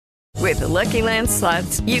With the Lucky Land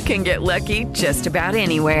Slots, you can get lucky just about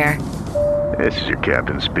anywhere. This is your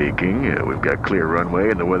captain speaking. We've got clear runway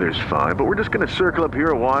and the weather's fine, but we're just going to circle up here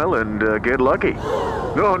a while and get lucky.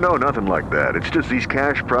 No, nothing like that. It's just these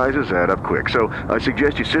cash prizes add up quick. So I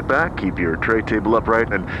suggest you sit back, keep your tray table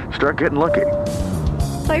upright, and start getting lucky.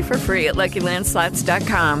 Play for free at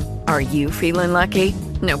LuckyLandSlots.com. Are you feeling lucky?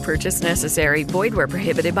 No purchase necessary. Void where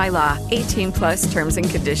prohibited by law. 18 plus terms and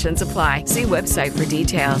conditions apply. See website for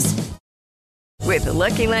details. With the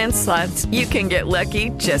Lucky Land Slots, you can get lucky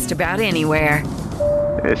just about anywhere.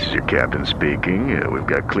 This is your captain speaking. We've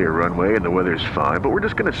got clear runway and the weather's fine, but we're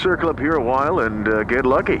just going to circle up here a while and get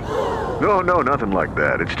lucky. No, nothing like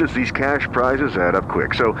that. It's just these cash prizes add up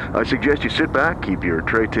quick. So I suggest you sit back, keep your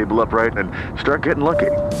tray table upright, and start getting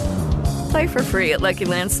lucky. Play for free at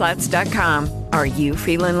LuckyLandSlots.com. Are you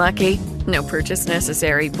feeling lucky? No purchase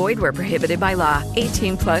necessary. Void where prohibited by law.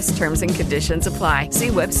 18 plus terms and conditions apply. See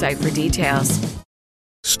website for details.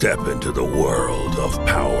 Step into the world of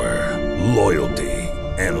power, loyalty,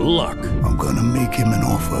 and luck. I'm gonna make him an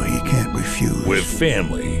offer he can't refuse. With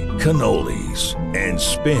family, cannolis, and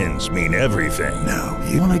spins mean everything. Now,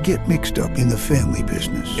 you wanna get mixed up in the family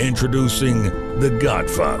business. Introducing The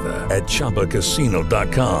Godfather at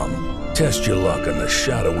ChumbaCasino.com. Test your luck in the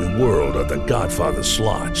shadowy world of The Godfather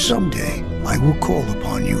slot. Someday, I will call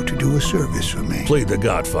upon you to do a service for me. Play The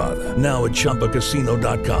Godfather, now at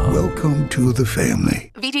ChumbaCasino.com. Welcome to the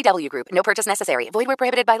family. VGW Group. No purchase necessary. Void where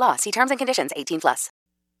prohibited by law. See terms and conditions. 18 plus.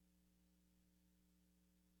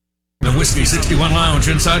 The Whiskey 61 Lounge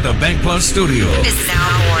inside the Bank Plus studio. Is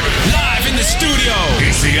now morning. Live in the studio.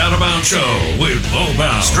 It's the Out of Bounds Show with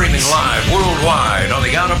Lowbound. Streaming live worldwide on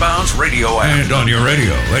the Out of Bounds radio app. And on your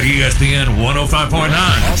radio at ESPN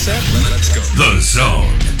 105.9. All set? Let's go. The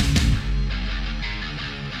Zone.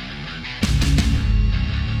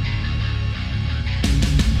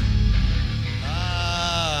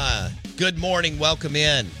 Good morning. Welcome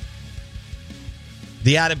in.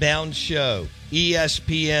 The Out of Bounds Show.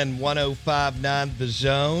 ESPN 105.9 The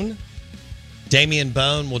Zone. Damian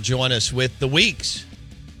Bone will join us with The Weeks,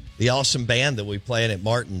 the awesome band that we play at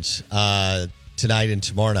Martin's tonight and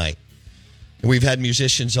tomorrow night. And we've had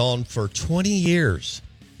musicians on for 20 years.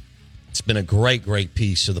 It's been a great, great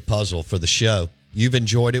piece of the puzzle for the show. You've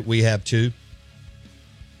enjoyed it. We have too.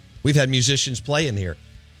 We've had musicians playing here,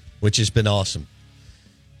 which has been awesome.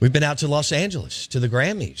 We've been out to Los Angeles, to the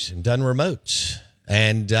Grammys, and done remotes.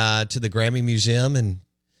 And to the Grammy Museum in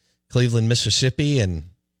Cleveland, Mississippi, and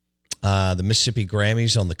the Mississippi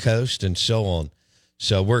Grammys on the coast, and so on.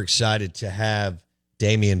 So we're excited to have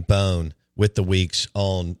Damian Bone with The Weeks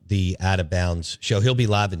on the Out of Bounds Show. He'll be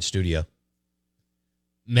live in studio.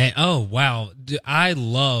 Man, oh, wow. I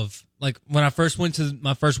love, like, when I first went to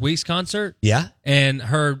my first Weeks concert. Yeah. And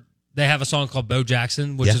heard they have a song called Bo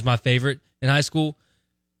Jackson, which is my favorite in high school.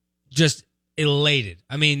 Just elated.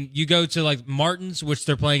 I mean, you go to like Martin's, which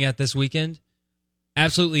they're playing at this weekend.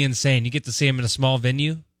 Absolutely insane. You get to see them in a small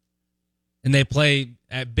venue, and they play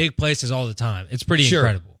at big places all the time. It's pretty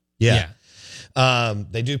incredible. Yeah.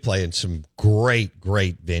 They do play in some great,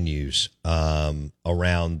 great venues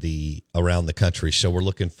around the country. So we're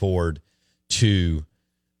looking forward to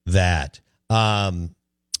that.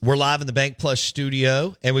 We're live in the Bank Plus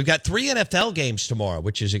studio, and we've got 3 NFL games tomorrow,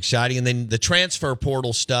 which is exciting. And then the transfer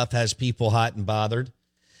portal stuff has people hot and bothered.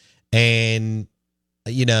 And,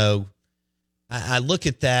 you know, I look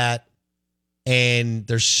at that, and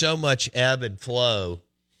there's so much ebb and flow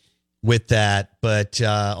with that. But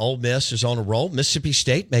Ole Miss is on a roll. Mississippi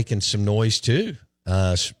State making some noise, too,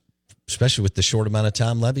 especially with the short amount of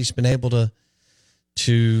time Levy's been able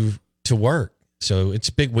to work. So it's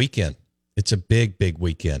a big weekend. It's a big, big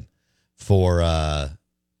weekend for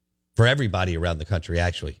everybody around the country,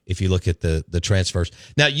 actually, if you look at the transfers.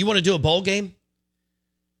 Now, you want to do a bowl game?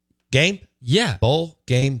 Yeah. Bowl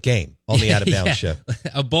game on the Out of Bounds Show.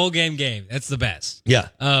 A bowl game. That's the best. Yeah.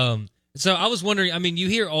 So I was wondering, I mean, you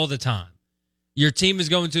hear all the time, your team is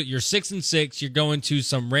going to, you're 6-6, you're going to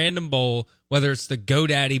some random bowl, whether it's the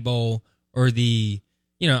GoDaddy Bowl or the,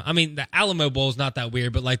 the Alamo Bowl is not that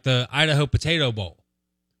weird, but like the Idaho Potato Bowl.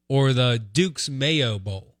 Or the Duke's Mayo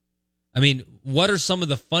Bowl. I mean, what are some of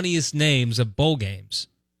the funniest names of bowl games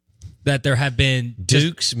that there have been?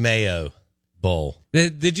 Duke's Mayo Bowl.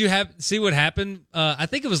 Did you see what happened? I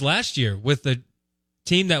think it was last year with the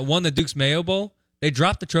team that won the Duke's Mayo Bowl. They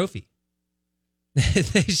dropped the trophy.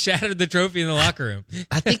 They shattered the trophy in the locker room.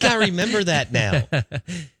 I think I remember that now.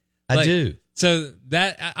 I do. So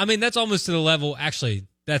that's almost to the level. Actually,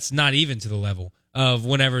 that's not even to the level of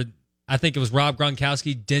whenever. I think it was Rob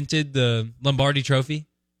Gronkowski dented the Lombardi Trophy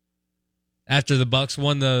after the Bucs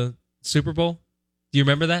won the Super Bowl. Do you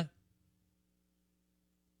remember that?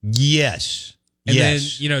 Yes. And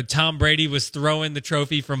yes. then, Tom Brady was throwing the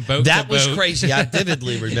trophy from boat That to was boat. crazy. I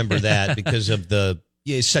vividly remember that because of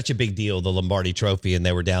it's such a big deal, the Lombardi Trophy, and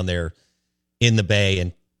they were down there in the Bay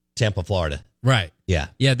in Tampa, Florida. Right. Yeah.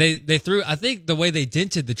 Yeah, they threw, I think the way they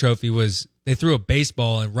dented the trophy was they threw a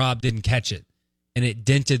baseball and Rob didn't catch it, and it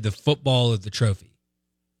dented the football of the trophy.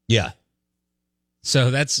 Yeah.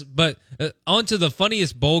 So but on to the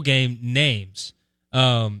funniest bowl game names.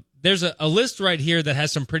 There's a list right here that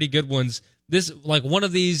has some pretty good ones. This, like, one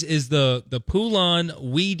of these is the Poulon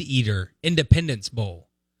Weed Eater Independence Bowl.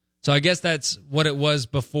 So I guess that's what it was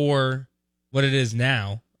before what it is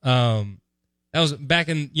now. That was back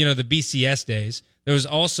in, the BCS days. There was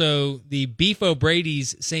also the Beef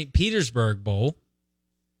O'Brady's St. Petersburg Bowl,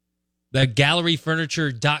 the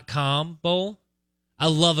GalleryFurniture.com Bowl. I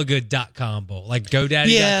love a good .com bowl, like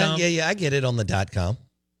GoDaddy.com. Yeah, I get it on the .com.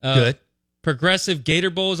 Good. Progressive Gator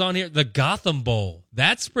Bowl is on here. The Gotham Bowl.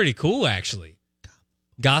 That's pretty cool, actually.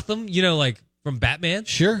 Gotham, like from Batman?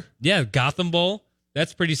 Sure. Yeah, Gotham Bowl.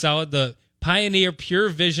 That's pretty solid. The Pioneer Pure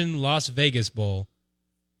Vision Las Vegas Bowl.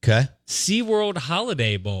 Okay. SeaWorld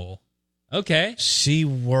Holiday Bowl. Okay.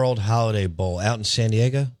 SeaWorld Holiday Bowl out in San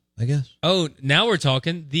Diego, I guess. Oh, now we're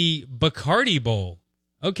talking. The Bacardi Bowl.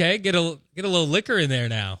 Okay, get a little liquor in there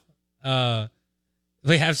now.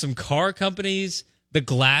 We have some car companies. The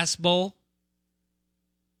Glass Bowl.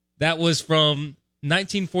 That was from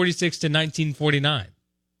 1946 to 1949.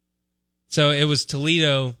 So it was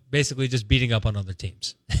Toledo basically just beating up on other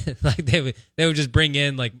teams. Like they would just bring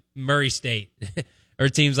in like Murray State or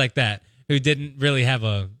teams like that who didn't really have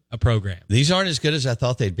a program. These aren't as good as I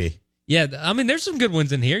thought they'd be. Yeah, I mean, there's some good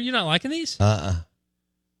ones in here. You're not liking these?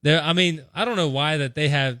 I mean, I don't know why that they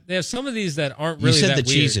have some of these that aren't really. You said that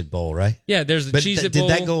the weird. Cheez-It Bowl, right? Yeah, there's the Cheez-It Bowl.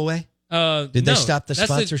 Did that go away? Did they stop the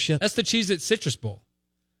sponsorship? That's the Cheez-It Citrus Bowl.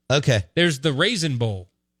 Okay. There's the Raisin Bowl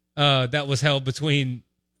that was held between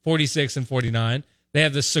 46 and 49. They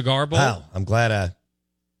have the Cigar Bowl. Wow, I'm glad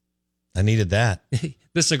I needed that.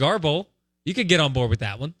 The Cigar Bowl. You could get on board with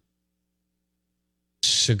that one.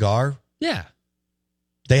 Cigar? Yeah.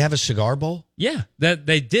 They have a cigar bowl? Yeah, that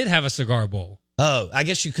they did have a Cigar Bowl. Oh, I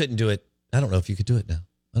guess you couldn't do it. I don't know if you could do it now.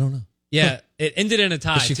 I don't know. Yeah, it ended in a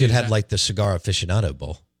tie. I guess you could have like the Cigar Aficionado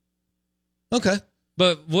Bowl. Okay.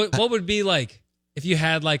 But what would be like if you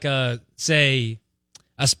had like a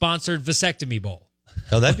sponsored vasectomy bowl?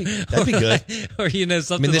 Oh, that'd be good. Or something like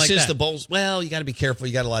that. I mean, this is the bowls. Well, you got to be careful.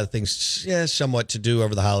 You got a lot of things, somewhat to do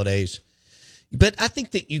over the holidays. But I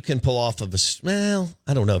think that you can pull off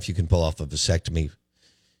I don't know if you can pull off a vasectomy.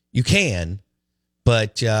 You can,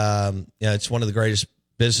 but it's one of the greatest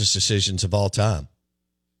business decisions of all time.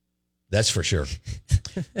 That's for sure.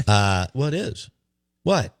 What is?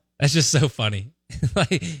 What? That's just so funny.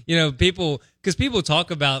 Like, people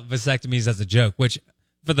talk about vasectomies as a joke, which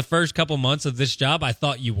for the first couple months of this job, I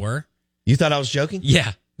thought you were. You thought I was joking?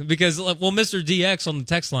 Yeah, because Mr. DX on the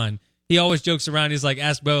text line, he always jokes around. He's like,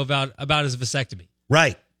 ask Bo about his vasectomy.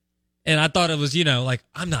 Right. And I thought it was, like,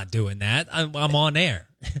 I'm not doing that. I'm on air.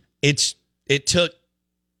 It took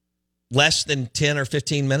less than 10 or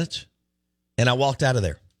 15 minutes, and I walked out of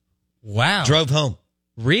there. Wow. Drove home.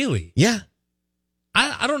 Really? Yeah.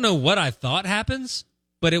 I don't know what I thought happens,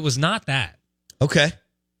 but it was not that. Okay.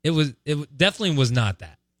 It definitely was not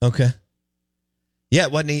that. Okay. Yeah,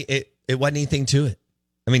 it wasn't anything to it.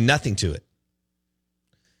 I mean, nothing to it.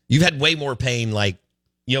 You've had way more pain, like,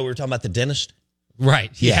 we were talking about the dentist.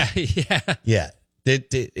 Right. Yeah. Yeah. Yeah.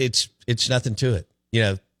 It's nothing to it.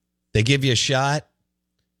 They give you a shot,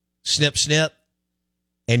 snip, snip,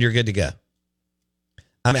 and you're good to go.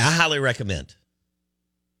 I mean, I highly recommend.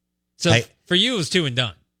 So for you, it was 2 and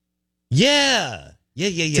done. Yeah.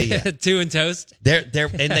 2 and toast. They're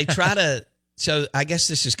and they try to. So I guess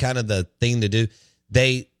this is kind of the thing to do.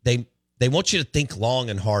 They want you to think long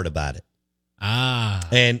and hard about it.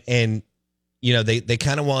 And they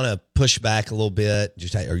kind of want to push back a little bit.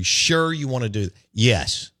 Just, are you sure you want to do?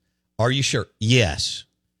 Yes. Are you sure? Yes.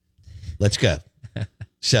 Let's go.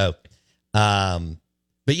 So,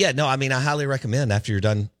 but yeah, no. I mean, I highly recommend after you're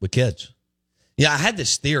done with kids. Yeah, I had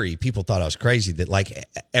this theory. People thought I was crazy that like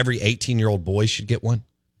every 18-year-old boy should get one,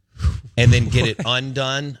 and then get it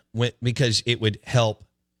undone because it would help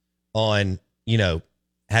on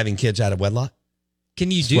having kids out of wedlock. Can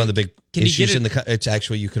you it's one of the big issues in the? It's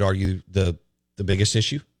actually, you could argue, the biggest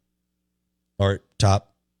issue, or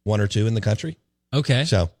top 1 or 2 in the country. Okay,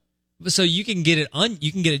 so you can get it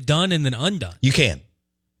you can get it done and then undone. You can.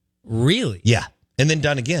 Really? Yeah, and then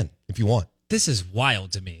done again if you want. This is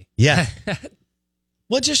wild to me. Yeah.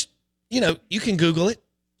 Well, just, you can Google it.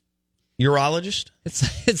 Urologist.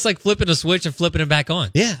 It's like flipping a switch and flipping it back on.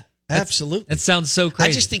 Yeah. Absolutely. That sounds so crazy.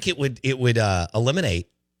 I just think it would eliminate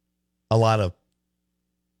a lot of,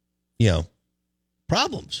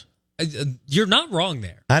 problems. You're not wrong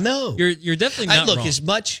there. I know. You're definitely not look, wrong. as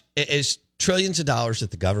much as trillions of dollars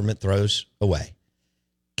that the government throws away,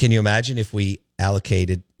 can you imagine if we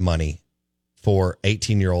allocated money for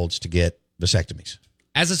 18-year-olds to get vasectomies?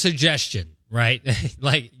 As a suggestion, right?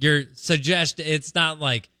 Like your suggestion, it's not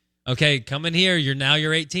like, okay, come in here.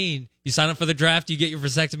 You're 18. You sign up for the draft. You get your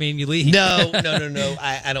vasectomy and you leave. No.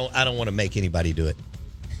 I don't want to make anybody do it.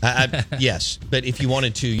 Yes, but if you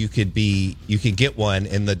wanted to, you could get one,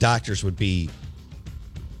 and the doctors would be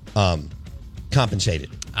compensated.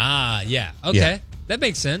 Ah, yeah. Okay, Yeah. That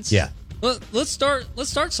makes sense. Yeah. Well, let's start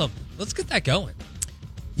something. Let's get that going.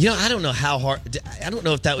 I don't know how hard. I don't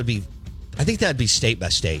know if that would be. I think that would be state by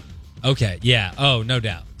state. Okay. Yeah. Oh, no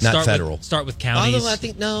doubt. Not federal. Start with counties. Although I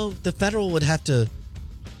think the federal would have to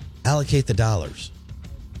allocate the dollars.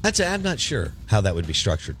 I'm not sure how that would be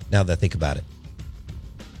structured. Now that I think about it.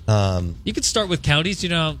 You could start with counties.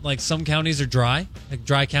 Like some counties are dry, like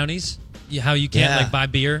dry counties. How you can't buy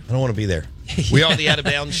beer. I don't want to be there. We are the Out of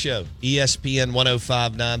Bounds Show. ESPN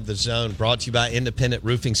 105.9 The Zone, brought to you by Independent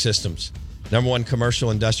Roofing Systems. #1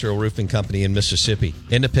 commercial industrial roofing company in Mississippi.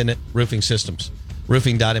 Independent Roofing Systems.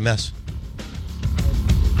 Roofing.ms.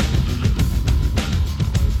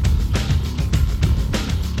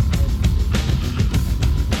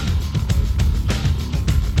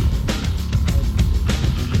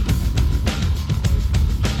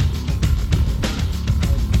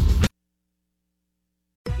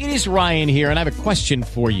 It is Ryan here, and I have a question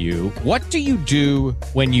for you. What do you do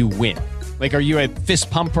when you win? Like, are you a fist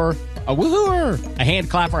pumper, a woohooer, a hand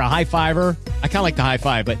clapper, a high fiver? I kind of like the high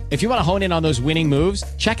five, but if you want to hone in on those winning moves,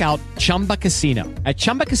 check out Chumba Casino. At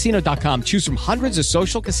ChumbaCasino.com, choose from hundreds of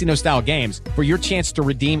social casino-style games for your chance to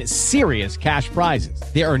redeem serious cash prizes.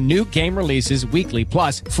 There are new game releases weekly,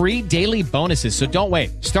 plus free daily bonuses. So don't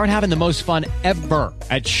wait. Start having the most fun ever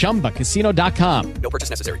at ChumbaCasino.com. No purchase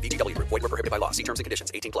necessary. VGW. Void where prohibited by law. See terms and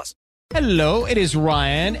conditions. 18+. Hello, it is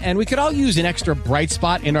Ryan, and we could all use an extra bright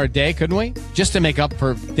spot in our day, couldn't we? Just to make up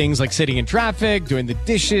for things like sitting in traffic, doing the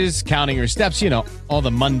dishes, counting your steps, all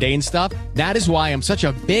the mundane stuff. That is why I'm such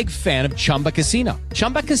a big fan of Chumba Casino.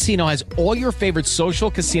 Chumba Casino has all your favorite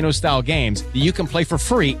social casino-style games that you can play for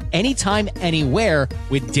free anytime, anywhere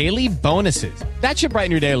with daily bonuses. That should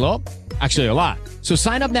brighten your day a little. Actually, a lot. So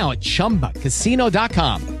sign up now at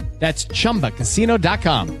ChumbaCasino.com. That's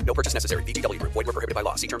ChumbaCasino.com. No purchase necessary. VGW. Void where prohibited by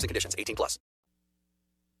law. See terms and conditions. 18+.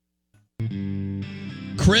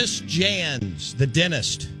 Chris Jans, the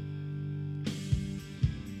dentist.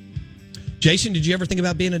 Jason, did you ever think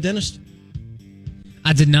about being a dentist?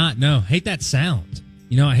 I did not. No, hate that sound.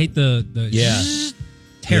 I hate the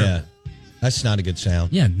terrible. Yeah. That's not a good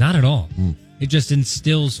sound. Yeah, not at all. It just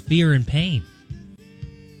instills fear and pain.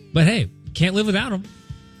 But hey, can't live without them.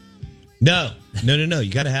 No. You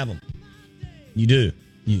got to have them. You do.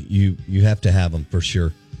 You have to have them for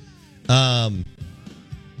sure. But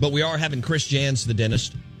we are having Chris Jans, the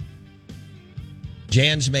dentist.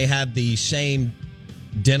 Jans may have the same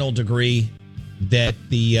dental degree that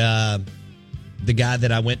the guy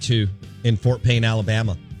that I went to in Fort Payne,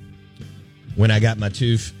 Alabama, when I got my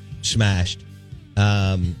tooth smashed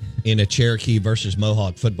in a Cherokee versus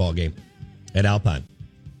Mohawk football game at Alpine.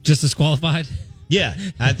 Just disqualified? Yeah,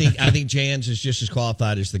 I think Jans is just as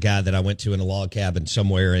qualified as the guy that I went to in a log cabin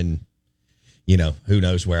somewhere in, who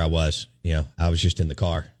knows where I was. I was just in the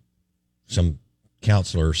car. Some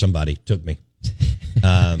counselor or somebody took me.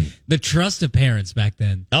 The trust of parents back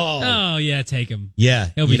then. Oh yeah, take him. Yeah,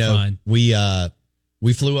 he'll be fine.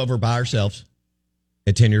 We flew over by ourselves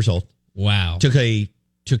at 10 years old. Wow. Took a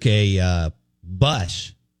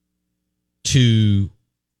bus to,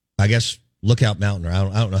 I guess, Lookout Mountain, or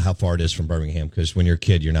I don't know how far it is from Birmingham, because when you're a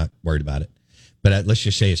kid, you're not worried about it. But let's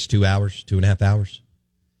just say it's 2 hours, 2.5 hours.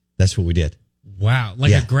 That's what we did. Wow.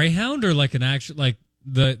 Like a Greyhound, or like an actual,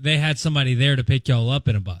 they had somebody there to pick y'all up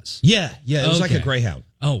in a bus? Yeah. It was like a Greyhound.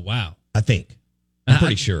 Oh, wow. I think. I'm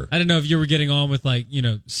pretty sure. I don't know if you were getting on with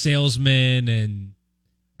salesmen and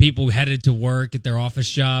people headed to work at their office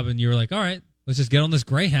job, and you were like, all right, let's just get on this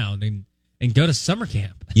Greyhound and go to summer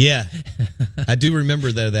camp. Yeah. I do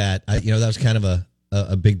remember, though, that, that was kind of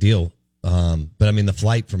a big deal. But, the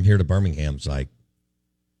flight from here to Birmingham is like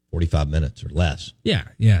 45 minutes or less. Yeah.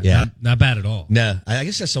 Not bad at all. No, I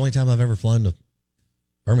guess that's the only time I've ever flown to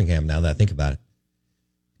Birmingham, now that I think about it.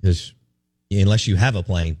 Because unless you have a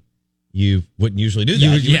plane, you wouldn't usually do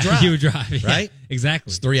that. You would drive. Right? Yeah, exactly.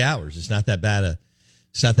 It's 3 hours. It's not that bad.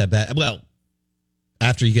 It's not that bad. Well,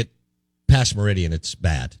 after you get past Meridian, it's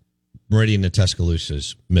bad. Meridian to Tuscaloosa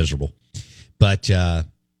is miserable. But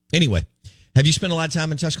Anyway, have you spent a lot of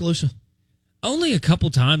time in Tuscaloosa? Only a couple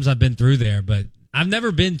times I've been through there, but I've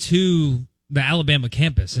never been to the Alabama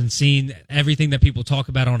campus and seen everything that people talk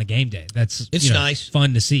about on a game day. It's nice.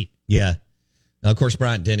 Fun to see. Yeah. Now, of course,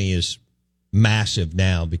 Bryant-Denny is massive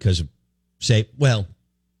now because of,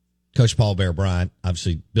 Coach Paul Bear Bryant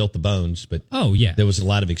obviously built the bones, but there was a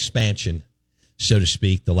lot of expansion, so to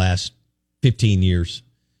speak, the last 15 years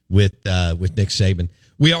with Nick Saban.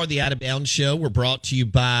 We are the Out of Bounds Show. We're brought to you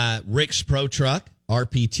by Rick's Pro Truck,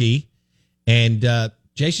 RPT. And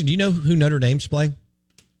Jason, do you know who Notre Dame's playing?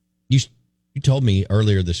 You told me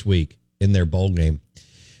earlier this week in their bowl game.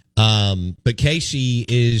 But Casey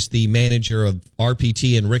is the manager of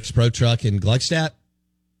RPT and Rick's Pro Truck in Gluckstadt.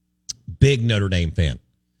 Big Notre Dame fan.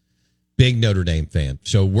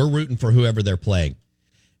 So we're rooting for whoever they're playing.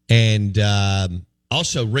 And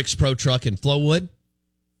also Rick's Pro Truck in Flowood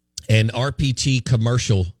and RPT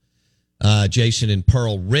Commercial, Jason and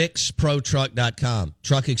Pearl. RicksProTruck.com.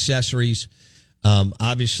 Truck accessories.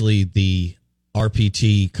 Obviously the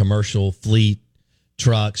RPT commercial fleet,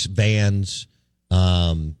 trucks, vans,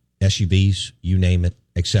 SUVs, you name it,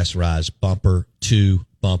 accessorized, bumper to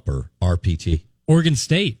bumper, RPT. Oregon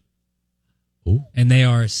State. Ooh. And they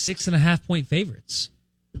are 6.5-point favorites.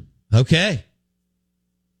 Okay.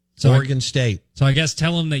 So Oregon State. So I guess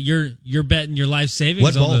tell them that you're betting your life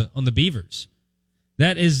savings on the Beavers.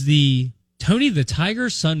 That is the Tony the Tiger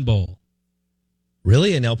Sun Bowl.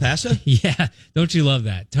 Really? In El Paso? Yeah. Don't you love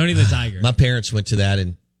that? Tony the Tiger. My parents went to that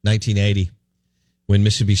in 1980 when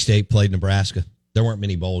Mississippi State played Nebraska. There weren't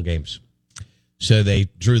many bowl games. So they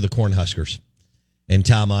drew the Cornhuskers and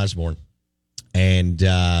Tom Osborne. And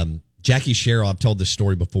Jackie Sherrill, I've told this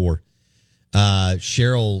story before.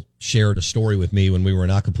 Cheryl shared a story with me when we were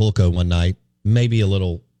in Acapulco one night, maybe a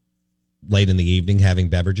little late in the evening, having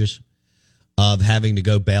beverages, of having to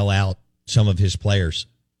go bail out some of his players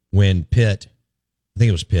when Pitt, I think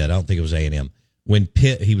it was Pitt, I don't think it was A&M, when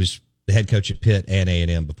Pitt, he was the head coach at Pitt and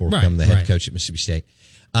A&M before becoming the head coach at Mississippi State.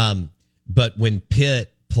 But when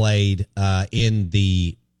Pitt played in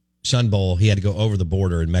the Sun Bowl, he had to go over the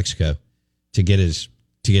border in Mexico to get his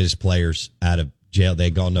players out of jail.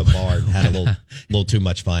 They'd gone to a bar and had a little too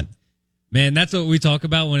much fun. Man, that's what we talk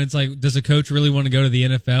about when it's like, does a coach really want to go to the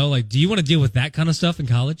NFL? Like, do you want to deal with that kind of stuff in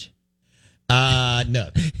college? No.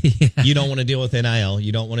 You don't want to deal with NIL.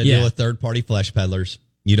 You don't want to deal with third-party flesh peddlers.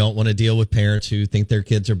 You don't want to deal with parents who think their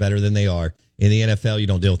kids are better than they are. In the NFL, you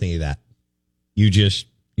don't deal with any of that. You're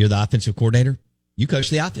the offensive coordinator. You coach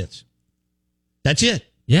the offense. That's it.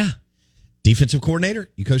 Yeah. Defensive coordinator,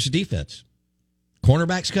 you coach the defense.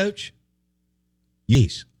 Cornerbacks coach,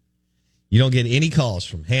 yes. You don't get any calls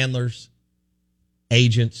from handlers,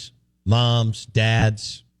 agents, moms,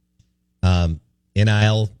 dads,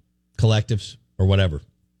 NIL collectives, or whatever.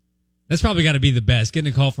 That's probably got to be the best.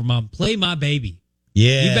 Getting a call from mom, play my baby.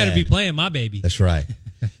 Yeah. You better be playing my baby. That's right.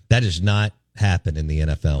 That does not happen in the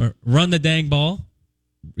NFL. Or run the dang ball.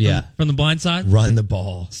 Yeah. From the blind side. Run the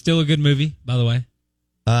ball. Still a good movie, by the way.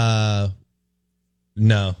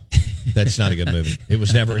 No, that's not a good movie. It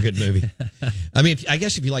was never a good movie. I mean, I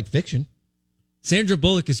guess if you like fiction. Sandra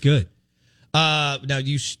Bullock is good.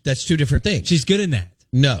 That's two different things. She's good in that.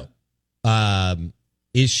 No.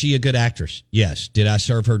 Is she a good actress? Yes. Did I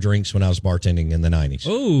serve her drinks when I was bartending in the 90s?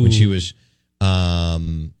 Oh. When she was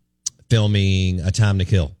filming A Time to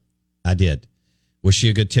Kill? I did. Was she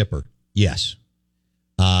a good tipper? Yes.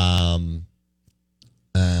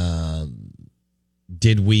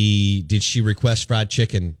 Did she request fried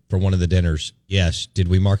chicken for one of the dinners? Yes. Did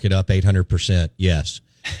we mark it up 800%? Yes.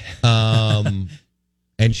 And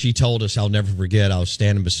she told us, I'll never forget, I was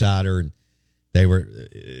standing beside her and they were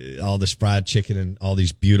all this fried chicken and all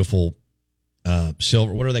these beautiful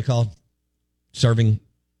silver, what are they called? Serving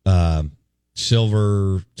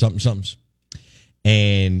silver somethings.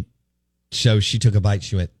 And so she took a bite.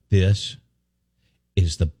 She went, this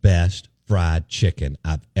is the best fried chicken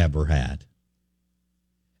I've ever had.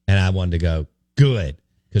 And I wanted to go, good,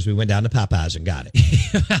 because we went down to Popeyes and got it.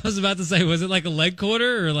 I was about to say, was it like a leg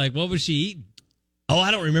quarter or like what was she eating? Oh,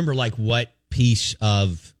 I don't remember like what piece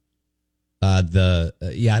of I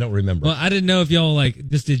don't remember. Well, I didn't know if y'all like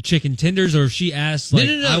just did chicken tenders or if she asked like,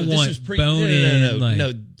 no, I want bone in.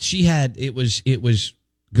 No, she had, it was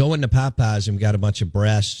going to Popeyes and got a bunch of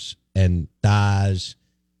breasts and thighs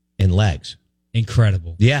and legs.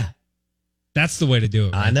 Incredible. Yeah. That's the way to do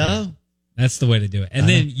it. I know. That's the way to do it. And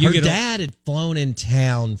then her dad had flown in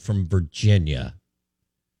town from Virginia.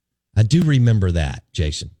 I do remember that,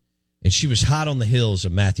 Jason. And she was hot on the heels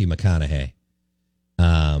of Matthew McConaughey.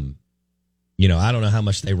 I don't know how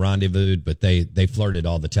much they rendezvoused, but they flirted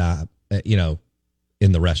all the time, in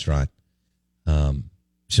the restaurant.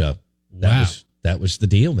 So Wow. that was the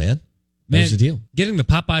deal, man. That Man, was the deal. Getting the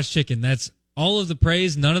Popeye's chicken, that's all of the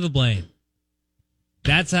praise, none of the blame.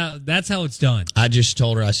 That's how it's done. I just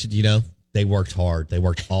told her, I said, they worked hard. They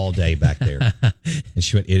worked all day back there. And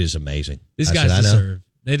she went, it is amazing. These I guys said, deserve.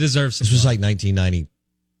 They deserve some. This was love. like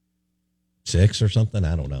 1996 or something.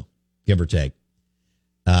 I don't know, give or take.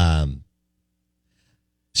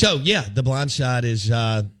 So yeah, The Blind Side is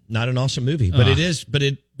not an awesome movie, but it is. But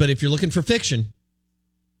if you're looking for fiction,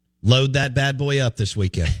 load that bad boy up this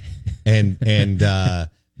weekend and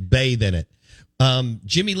bathe in it.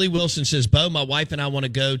 Jimmy Lee Wilson says, Bo, my wife and I want to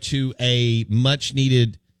go on a much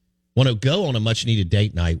needed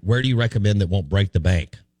date night. Where do you recommend that won't break the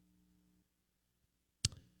bank?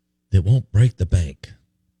 That won't break the bank.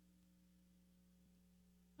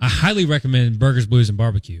 I highly recommend Burgers, Blues, and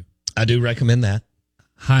Barbecue. I do recommend that.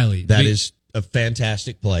 Highly. That is a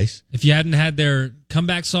fantastic place. If you hadn't had their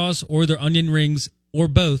comeback sauce or their onion rings or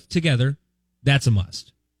both together, that's a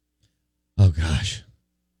must. Oh, gosh.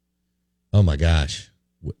 Oh, my gosh.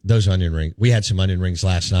 Those onion rings. We had some onion rings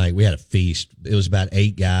last night. We had a feast. It was about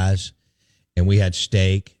 8 guys, and we had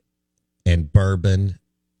steak and bourbon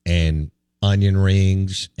and onion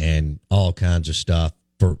rings and all kinds of stuff.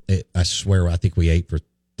 I swear, I think we ate for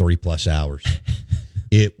 3+ hours.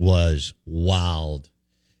 It was wild.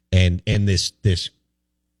 And this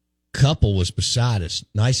couple was beside us,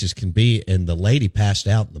 nice as can be, and the lady passed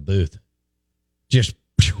out in the booth. Just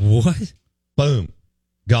what? Boom,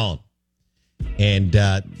 gone. And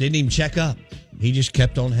didn't even check up. He just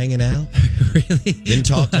kept on hanging out. Really? Didn't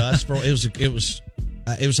talk to us for it was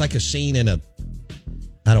like a scene in a,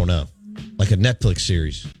 I don't know, like a Netflix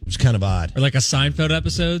series. It was kind of odd. Or like a Seinfeld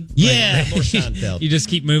episode? Yeah, like, more Seinfeld. You just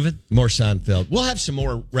keep moving? More Seinfeld. We'll have some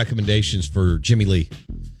more recommendations for Jimmy Lee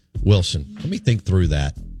Wilson. Let me think through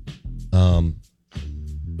that.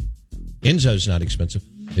 Enzo's not expensive.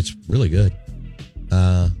 It's really good.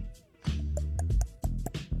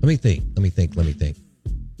 Let me think.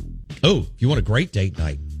 Oh, if you want a great date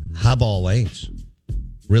night, Highball Lanes.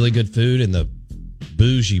 Really good food in the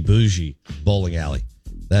bougie bowling alley.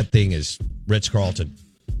 That thing is Ritz-Carlton.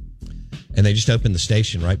 And they just opened the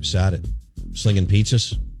station right beside it. Slinging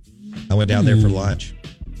pizzas. I went down there for lunch.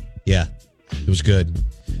 Yeah, it was good.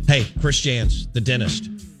 Hey, Chris Jans, the dentist,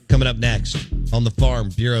 coming up next on the Farm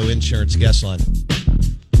Bureau Insurance Guest Line.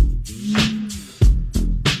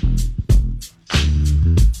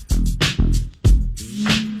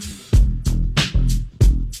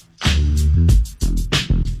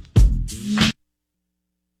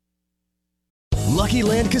 Lucky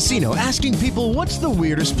Land Casino, asking people, what's the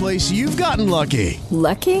weirdest place you've gotten lucky?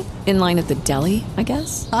 Lucky? In line at the deli, I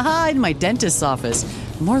guess? Aha, in my dentist's office.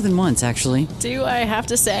 More than once, actually. Do I have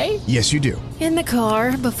to say? Yes, you do. In the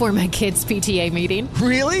car before my kids' PTA meeting.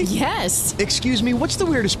 Really? Yes. Excuse me, what's the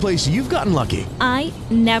weirdest place you've gotten lucky? I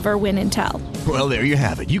never win and tell. Well, there you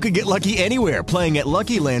have it. You can get lucky anywhere, playing at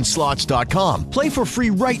LuckyLandSlots.com. Play for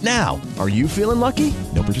free right now. Are you feeling lucky?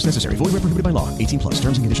 No purchase necessary. Void where prohibited by law. 18+.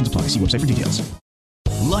 Terms and conditions apply. See website for details.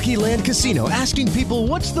 Lucky Land Casino, asking people,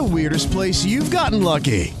 what's the weirdest place you've gotten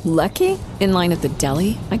lucky? Lucky? In line at the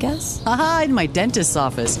deli, I guess? Aha, in my dentist's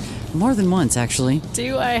office. More than once, actually.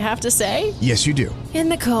 Do I have to say? Yes, you do. In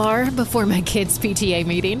the car before my kids' PTA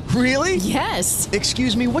meeting. Really? Yes.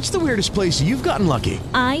 Excuse me, what's the weirdest place you've gotten lucky?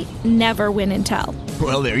 I never win and tell.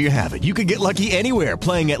 Well, there you have it. You can get lucky anywhere,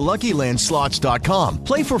 playing at LuckyLandSlots.com.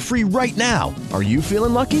 Play for free right now. Are you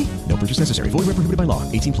feeling lucky? No purchase necessary. Void where prohibited by law.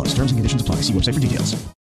 18+. Terms and conditions apply. See website for details.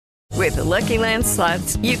 With the Lucky Land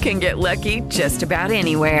Slots, you can get lucky just about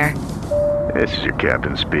anywhere. This is your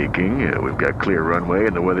captain speaking. We've got clear runway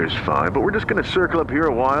and the weather's fine, but we're just going to circle up here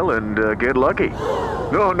a while and get lucky.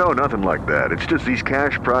 No, nothing like that. It's just these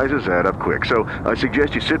cash prizes add up quick. So I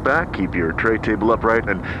suggest you sit back, keep your tray table upright,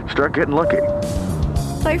 and start getting lucky.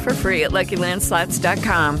 Play for free at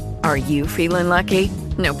LuckyLandSlots.com. Are you feeling lucky?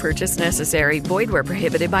 No purchase necessary. Void where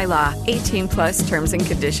prohibited by law. 18+ terms and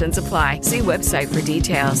conditions apply. See website for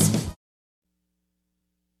details.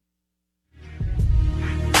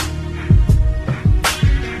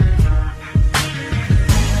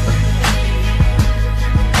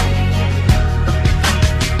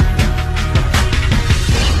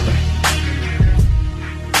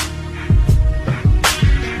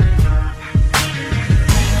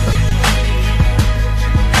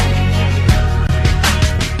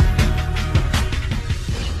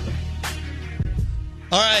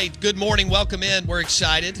 All right, good morning. Welcome in. We're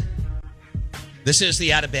excited. This is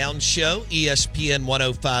the Out of Bounds Show, ESPN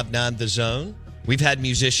 105.9 The Zone. We've had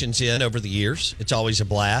musicians in over the years. It's always a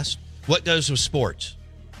blast. What goes with sports?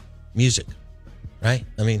 Music, right?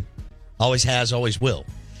 I mean, always has, always will.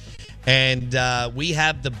 And we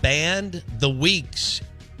have the band, The Weeks,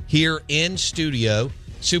 here in studio.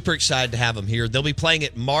 Super excited to have them here. They'll be playing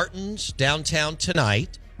at Martin's downtown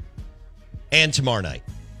tonight and tomorrow night.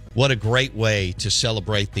 What a great way to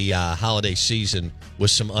celebrate the holiday season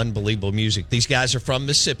with some unbelievable music. These guys are from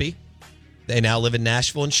Mississippi. They now live in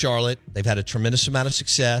Nashville and Charlotte. They've had a tremendous amount of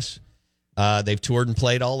success. They've toured and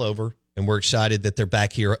played all over, and we're excited that they're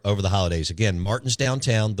back here over the holidays. Again, Martin's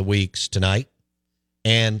downtown, The Weeks, tonight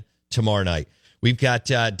and tomorrow night. We've got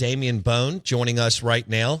Damian Bone joining us right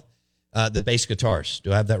now, the bass guitarist.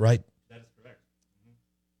 Do I have that right? That is correct. Mm-hmm.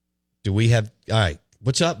 Do we have... All right.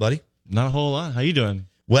 What's up, buddy? Not a whole lot. How you doing?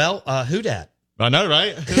 Well, who dat? I know,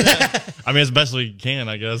 right? I mean, as best we can,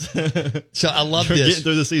 I guess. So I love We're this. getting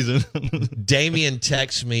through the season. Damien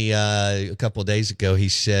texted me a couple of days ago. He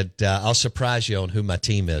said, I'll surprise you on who my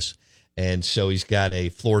team is. And so he's got a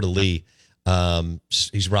fleur-de-lis.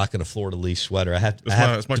 He's rocking a fleur-de-lis sweater.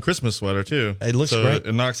 It's my Christmas sweater, too. It looks great.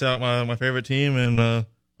 It knocks out my favorite team and a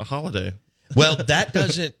holiday. Well, that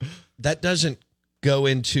doesn't go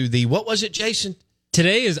into the... What was it, Jason?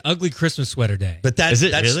 Today is Ugly Christmas Sweater Day. But Is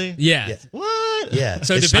it really? Yeah. What? Yeah.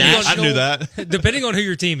 So I knew that. Depending on who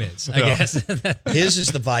your team is, I guess. His is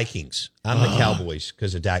the Vikings. I'm the Cowboys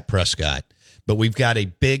because of Dak Prescott. But we've got a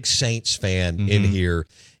big Saints fan in here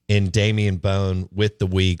in Damian Bone with the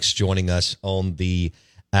Weeks joining us on the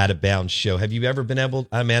Out of Bounds show. Have you ever been able...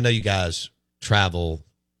 I mean, I know you guys travel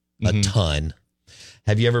a ton.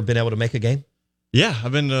 Have you ever been able to make a game? Yeah,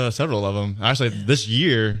 I've been to several of them. Actually, this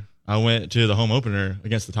year... I went to the home opener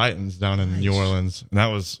against the Titans down in New Orleans, and that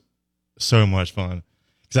was so much fun.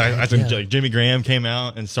 Because I think like Jimmy Graham came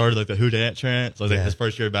out and started like the Who Dat chant. So like his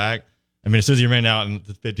first year back. I mean, as soon as he ran out in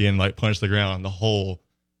the 50 and like punched the ground, the whole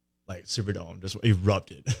like Superdome just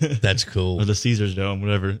erupted. That's cool. Or the Caesars Dome,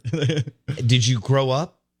 whatever. Did you grow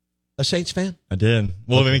up a Saints fan? I did.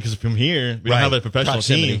 Well, I mean, because from here we don't have a professional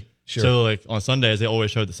Proximity. team. Sure. So like on Sundays they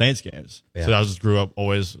always showed the Saints games. Yeah. So I just grew up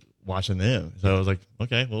always watching them. So I was like,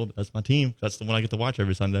 okay, well, that's my team. That's the one I get to watch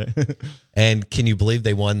every Sunday. And can you believe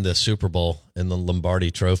they won the Super Bowl and the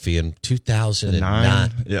Lombardi Trophy in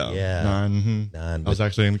 2009? Yeah. 9. I was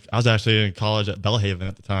actually in college at Belhaven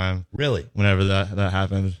at the time. Really? Whenever that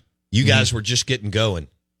happened. You guys were just getting going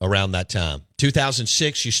around that time.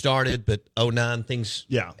 2006 you started, but 09 things,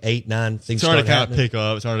 8, 9 things started kind of pick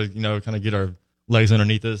up. Started, kind of get our legs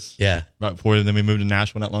underneath us. Yeah. Right before, and then we moved to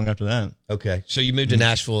Nashville not long after that. Okay. So you moved to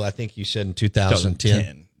Nashville, I think you said in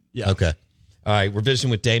 2010. Yeah. Okay. All right. We're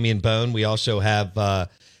visiting with Damian Bone. We also have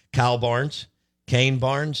Kyle Barnes, Kane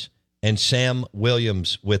Barnes, and Sam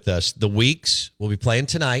Williams with us. The Weeks will be playing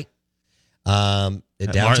tonight at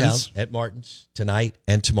downtown at Martin's tonight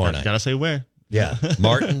and tomorrow night. Gotta say where. Yeah.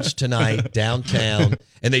 Martin's tonight, downtown.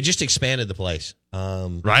 And they just expanded the place.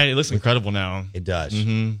 Right. It looks incredible now. It does.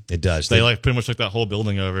 It does. They like pretty much took that whole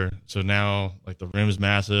building over. So now like the room is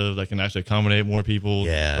massive. They can actually accommodate more people.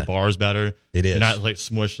 Yeah. The bar's better. It is. You're not like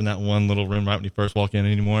smushed in that one little room right when you first walk in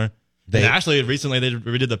anymore. And actually recently they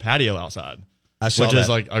redid the patio outside. I saw which that. is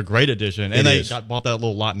like a great addition. And they bought that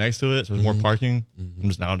little lot next to it, so there's more parking. I'm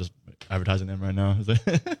just advertising them right now.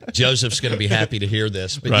 Joseph's going to be happy to hear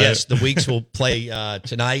this. But Right. yes, the Weeks will play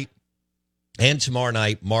tonight and tomorrow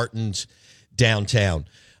night, Martin's downtown.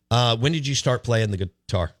 When did you start playing the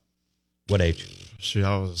guitar? What age? Shoot,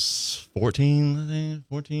 I was 14, I think.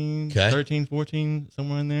 14, 13, 14,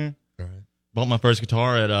 somewhere in there. All right. Bought my first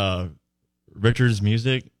guitar at Richard's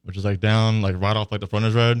Music, which is like down, like right off like the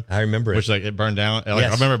frontage road. I remember it. Which like it burned down. Like, I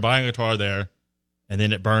remember buying a guitar there, and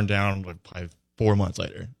then it burned down like probably 4 months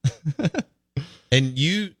later. And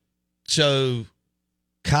so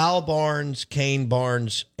Kyle Barnes, Kane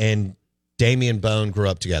Barnes, and Damian Bone grew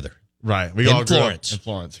up together. Right. We in all grew up Florence. in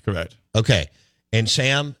Florence, correct. Okay. And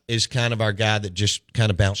Sam is kind of our guy that just kind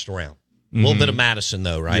of bounced around. A little bit of Madison,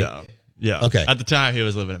 though, right? Yeah. Yeah. Okay. At the time, he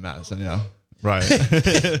was living in Madison, yeah. Right.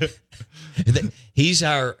 He's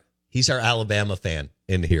our Alabama fan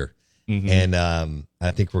in here. And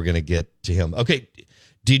I think we're going to get to him. Okay.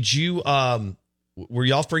 Did you, were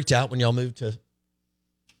y'all freaked out when y'all moved to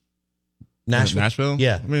Nashville? Nashville?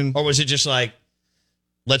 Yeah. I mean, or was it just like,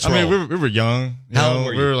 let's roll? I mean, we were young. How old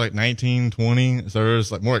were you? We were like 19, 20, so we were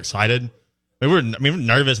just like more excited. We were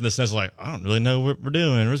nervous in the sense of like, I don't really know what we're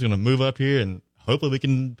doing. We're just going to move up here and hopefully we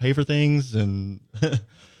can pay for things. And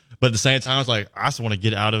but at the same time, it's like, I just want to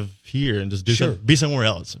get out of here and just be somewhere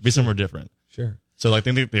else, be somewhere different. Sure. So like,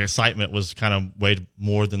 I think the excitement was kind of weighed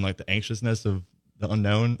more than like the anxiousness of the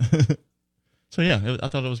unknown. So yeah, I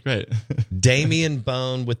thought it was great. Damian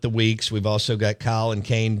Bone with the Weeks. We've also got Kyle and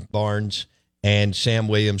Kane Barnes and Sam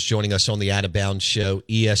Williams joining us on the Out of Bounds show,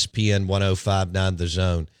 ESPN 105.9 The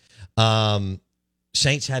Zone.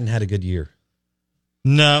 Saints hadn't had a good year.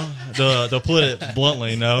 No, they'll put it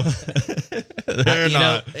bluntly. No, they're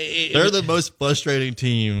not. They're the most frustrating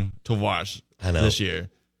team to watch this year.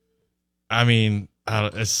 I mean,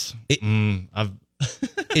 it's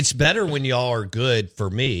better when y'all are good for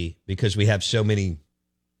me because we have so many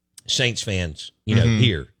Saints fans,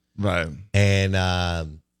 here. Right. And I've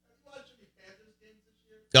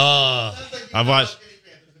watched.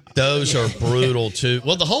 Those are brutal too.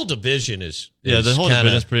 Well, the whole division is the whole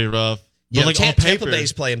division is pretty rough. But on paper, Tampa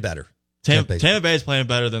Bay's playing better. Tampa Bay's playing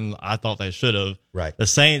better than I thought they should have. Right. The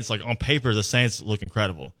Saints, on paper, the Saints look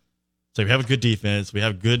incredible. So we have a good defense. We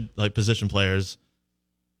have good position players.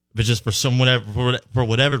 But just for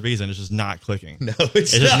whatever reason, it's just not clicking. No,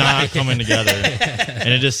 it's just not coming together.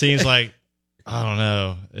 And it just seems like, I don't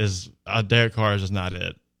know, Derek Carr is just not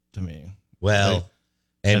it to me. Well,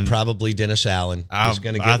 and probably Dennis Allen is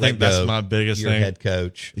going to get. I think that's my biggest thing. Head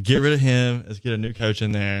coach. Get rid of him. Let's get a new coach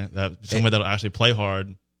in there. Somebody that'll actually play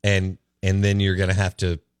hard. And then you're going to have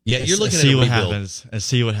to. Yeah, you're looking at see what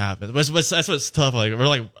happens. But that's what's tough. I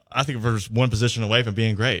think we're just one position away from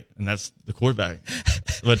being great, and that's the quarterback.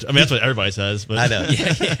 But that's what everybody says. But I know.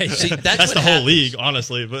 See, that's the whole league,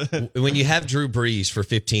 honestly. But when you have Drew Brees for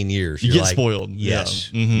 15 years, you get spoiled.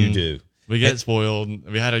 Yes, you do. We get spoiled.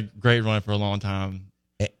 We had a great run for a long time.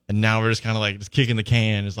 And now we're just kind of just kicking the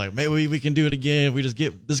can. It's like, maybe we can do it again. We just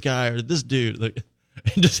get this guy or this dude. It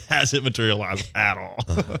just hasn't materialized at all.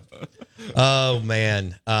 Oh, man.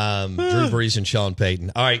 Drew Brees and Sean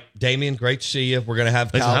Payton. All right, Damian, great to see you. We're going to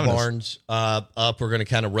have Kyle Barnes up. We're going to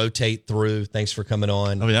kind of rotate through. Thanks for coming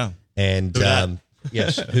on. Oh, yeah. And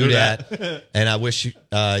yes, who dat? And I wish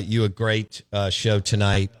you a great show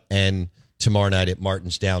tonight and tomorrow night at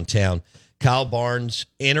Martin's Downtown. Kyle Barnes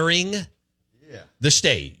entering the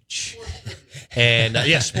stage. And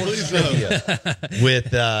sports trivia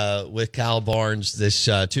with Kyle Barnes. This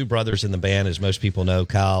two brothers in the band, as most people know,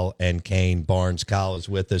 Kyle and Kane Barnes. Kyle is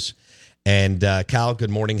with us. And Kyle, good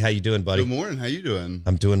morning. How you doing, buddy? Good morning. How you doing?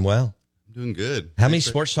 I'm doing well. I'm doing good. How many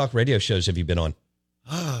sports talk radio shows have you been on?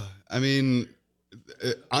 I mean,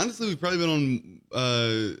 honestly, we've probably been on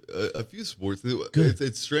a few sports. Good.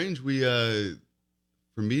 It's strange.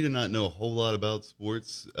 For me to not know a whole lot about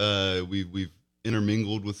sports, we've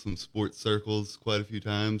intermingled with some sports circles quite a few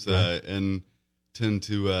times, and tend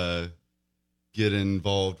to get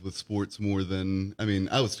involved with sports more than. I mean,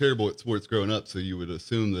 I was terrible at sports growing up, so you would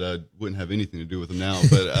assume that I wouldn't have anything to do with them now.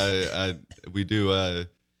 But we've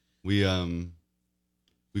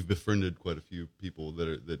befriended quite a few people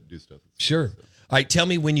that do stuff. Sure. So. All right, tell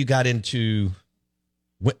me when you got into.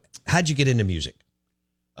 How'd you get into music?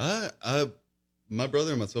 My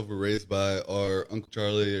brother and myself were raised by our Uncle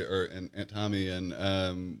Charlie and Aunt Tommy, and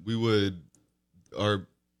we would go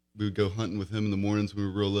hunting with him in the mornings when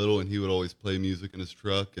we were real little, and he would always play music in his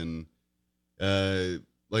truck. And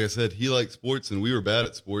like I said, he liked sports, and we were bad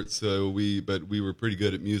at sports, but we were pretty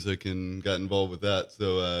good at music and got involved with that.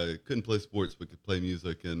 So couldn't play sports, but could play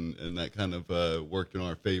music, and that kind of worked in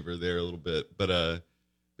our favor there a little bit. But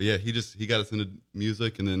yeah, he got us into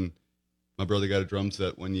music, and then my brother got a drum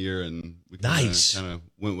set one year, and we kind of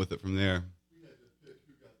went with it from there.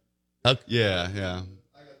 Okay. Yeah.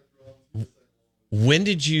 When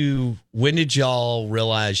did y'all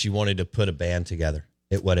realize you wanted to put a band together?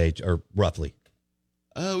 At what age, or roughly?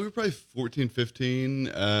 We were probably 14, 15,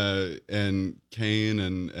 and Kane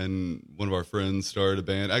and one of our friends started a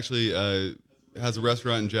band. Actually, has a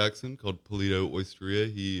restaurant in Jackson called Polito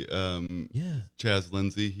Oysteria. He, Chaz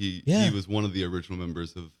Lindsay, he was one of the original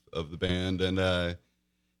members of the band, and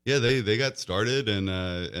they got started,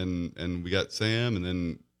 and we got Sam, and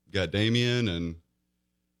then got Damien, and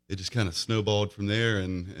it just kind of snowballed from there,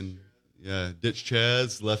 and ditched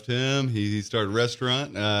Chaz, left him. He started a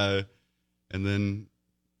restaurant, and then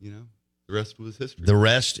the rest was history. The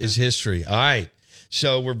rest is history. All right,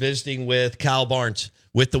 so we're visiting with Kyle Barnes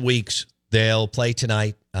with the Weeks. They'll play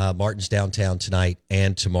tonight, Martin's Downtown tonight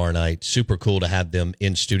and tomorrow night. Super cool to have them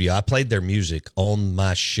in studio. I played their music on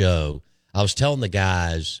my show. I was telling the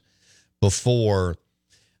guys before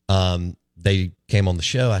they came on the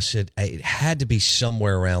show, I said, hey, it had to be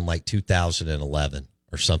somewhere around 2011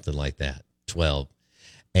 or something like that, 12.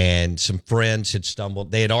 And some friends had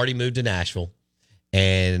stumbled. They had already moved to Nashville,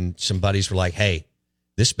 and some buddies were like, hey,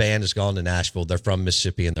 this band has gone to Nashville. They're from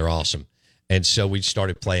Mississippi, and they're awesome. And so we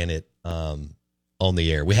started playing it on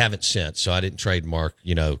the air. We haven't since, so I didn't trademark,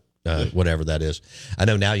 whatever that is. I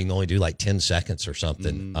know now you can only do 10 seconds or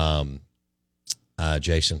something,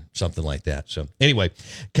 Jason, something like that. So anyway,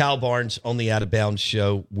 Kyle Barnes on the Out of Bounds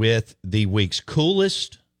show with the Week's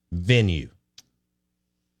coolest venue.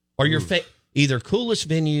 Or your either coolest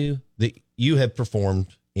venue that you have performed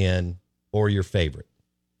in or your favorite?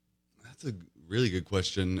 That's a really good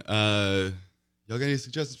question. Y'all got any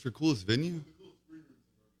suggestions for coolest venue?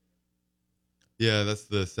 Yeah, that's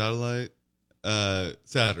the Satellite.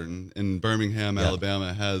 Saturn in Birmingham,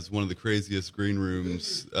 Alabama has one of the craziest green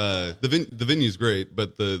rooms. The venue's great,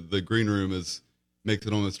 but the green room makes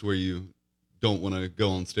it almost where you don't want to go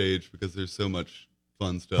on stage because there's so much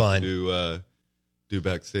fun stuff to do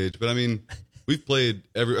backstage. But I mean, we've played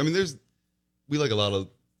there's a lot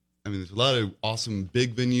of awesome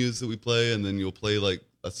big venues that we play, and then you'll play like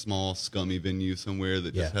a small scummy venue somewhere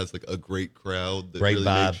that just has like a great crowd that great really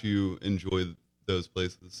vibe. makes you enjoy those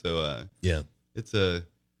places. So it's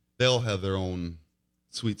they all have their own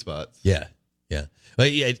sweet spots. Yeah. Well,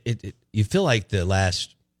 you feel like the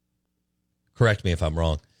last, correct me if I'm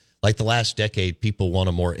wrong, like the last decade, people want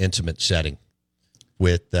a more intimate setting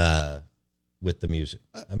with the music.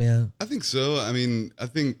 I think so. I mean, I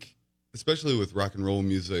think especially with rock and roll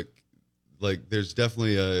music, like there's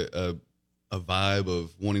definitely a vibe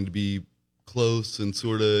of wanting to be close and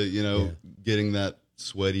sort of, getting that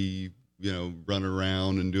sweaty, run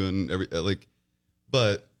around and doing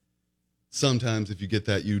but sometimes if you get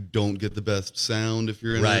that, you don't get the best sound if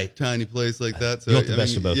you're in a tiny place like that. So you want the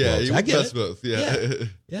best of both worlds. You want the best of both.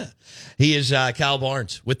 Yeah. He is Kyle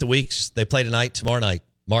Barnes with the Weeks. They play tonight, tomorrow night.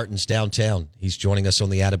 Martin's downtown. He's joining us on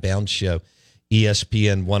the Out of Bounds show.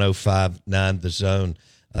 ESPN 105.9 The Zone.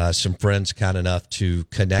 Some friends kind enough to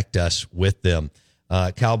connect us with them.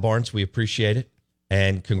 Kyle Barnes, we appreciate it.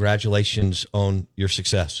 And congratulations on your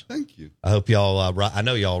success. Thank you. I hope y'all, I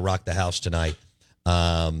know y'all rock the house tonight.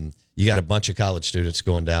 You got a bunch of college students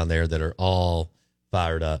going down there that are all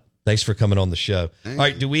fired up. Thanks for coming on the show. All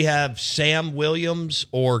right, do we have Sam Williams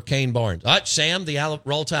or Kane Barnes? All right, Sam,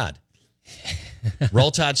 Roll Tide.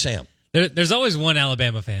 Roll Tide, Sam. There's always one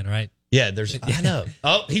Alabama fan, right? Yeah, I know.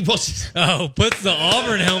 Oh, he was. Puts the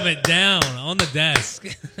Auburn helmet down on the desk.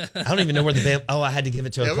 I don't even know where the band. Oh, I had to give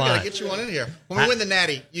it to a client. We got to get you one in here. When we win the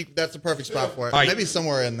Natty, that's the perfect spot for it. Right. Maybe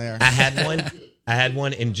somewhere in there. I had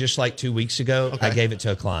one, and just like 2 weeks ago, I gave it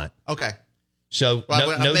to a client. Okay. So,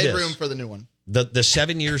 I made room for the new one. The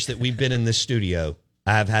 7 years that we've been in this studio,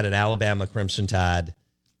 I've had an Alabama Crimson Tide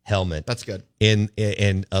helmet. That's good. And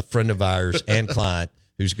a friend of ours and client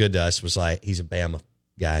who's good to us was like, he's a Bama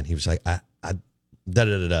guy, and he was like, he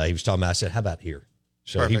was talking about, I said, how about here?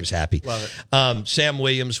 So Perfect. he was happy. Love it. Sam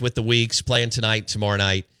Williams with the Weeks playing tonight, tomorrow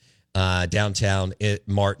night, downtown at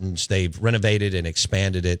Martin's. They've renovated and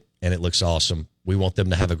expanded it, and it looks awesome. We want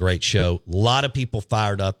them to have a great show. A lot of people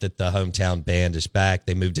fired up that the hometown band is back.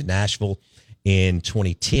 They moved to Nashville in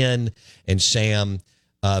 2010, and Sam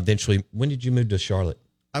eventually, when did you move to Charlotte?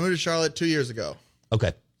 I moved to Charlotte 2 years ago.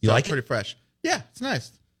 Okay. You So like it's pretty fresh. Yeah, it's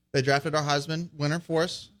nice. They drafted our Heisman winner for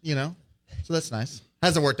us, so that's nice.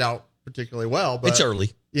 Hasn't worked out particularly well, but it's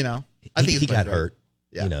early. I think he got great. hurt.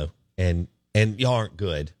 Yeah. And y'all aren't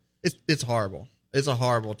good. It's horrible. It's a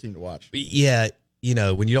horrible team to watch. Yeah,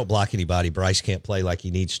 when you don't block anybody, Bryce can't play like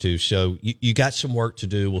he needs to. So you got some work to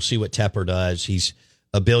do. We'll see what Tepper does. He's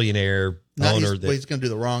a billionaire owner. He's going to do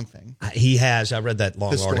the wrong thing. He has. I read that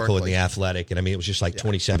long article in The Athletic, and I mean, it was just like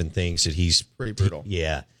 27 things that he's pretty brutal.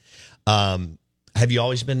 Yeah. Have you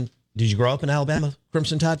always been? Did you grow up an Alabama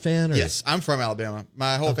Crimson Tide fan? Or? Yes, I'm from Alabama.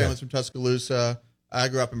 My whole family's from Tuscaloosa. I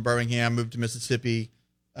grew up in Birmingham, moved to Mississippi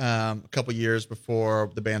a couple years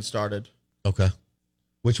before the band started. Okay.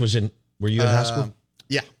 Which was were you in high school?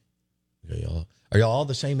 Yeah. Are y'all all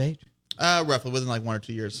the same age? Roughly, within like 1 or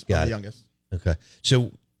 2 years. I'm the youngest. Okay.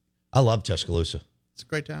 So I love Tuscaloosa. It's a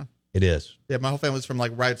great town. It is. Yeah, my whole family's from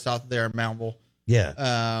like right south there in Mountville.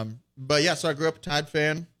 Yeah. But yeah, so I grew up a Tide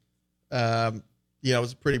fan. It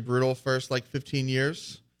was pretty brutal first like 15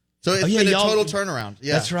 years. So it's been a total turnaround.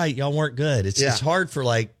 Yeah. That's right. Y'all weren't good. It's hard for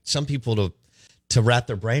like some people to wrap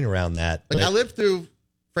their brain around that. Like I lived through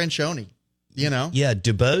Franchione, Yeah,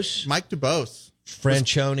 DuBose. Mike DuBose.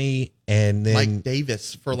 Franchione, and then Mike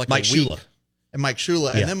Davis for like Mike a week. Shula. And Mike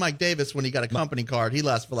Shula. And then Mike Davis, when he got a company card, he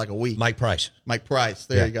lasted for like a week. Mike Price.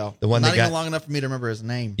 There you go. The one Not that even long enough for me to remember his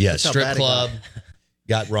name. Yeah, That's how strip bad it club.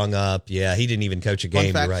 Got rung up. Yeah, he didn't even coach a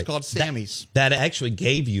game. Fun fact, right. it's called Sammy's. That actually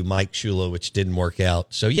gave you Mike Shula, which didn't work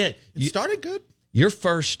out. So yeah, it started good. Your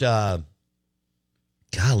first, I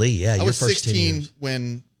was 16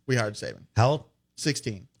 when we hired Saban. How old?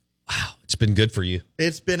 16. Wow, it's been good for you.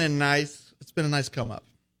 It's been a nice come up.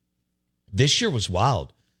 This year was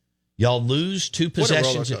wild. Y'all lose 2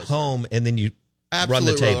 possessions at home, and then you run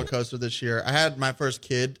the table. Roller coaster this year. I had my first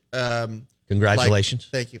kid. Congratulations.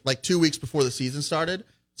 Thank you. Like 2 weeks before the season started.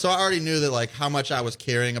 So I already knew that like how much I was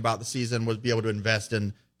caring about the season would be able to invest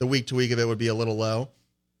in. The week to week of it would be a little low.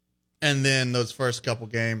 And then those first couple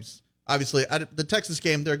games, obviously, the Texas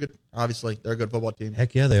game, they're good. Obviously, they're a good football team.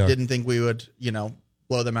 Heck yeah, they are. Didn't think we would,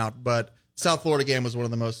 blow them out. But South Florida game was one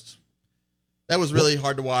of the most. That was really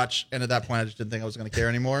hard to watch, and at that point, I just didn't think I was going to care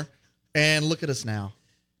anymore. And look at us now.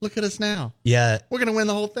 Look at us now. Yeah, we're going to win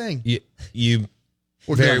the whole thing. You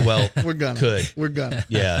we're very gonna. well we're gonna. Could. We're gonna.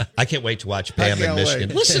 Yeah, I can't wait to watch Bam in Michigan.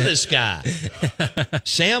 Wait. Listen to this guy.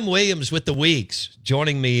 Sam Williams with the Weeks.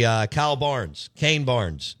 Joining me, Kyle Barnes, Kane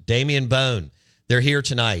Barnes, Damian Bone. They're here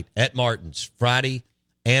tonight at Martin's, Friday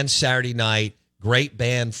and Saturday night. Great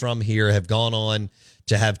band from here, have gone on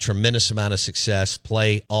to have tremendous amount of success,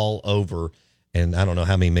 play all over. And I don't know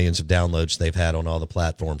how many millions of downloads they've had on all the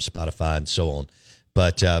platforms, Spotify and so on.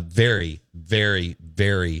 But very, very,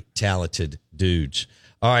 very talented dudes.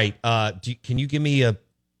 All right. Can you give me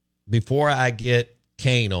before I get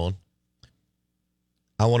Kane on,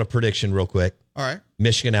 I want a prediction real quick. All right.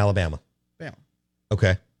 Michigan, Alabama. Bama.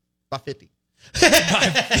 Okay. By 50.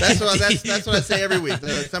 That's what I say every week.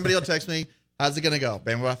 Somebody will text me, how's it going to go?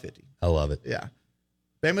 Bama by 50. I love it. Yeah.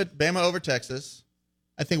 Bama over Texas.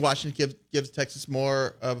 I think Washington gives Texas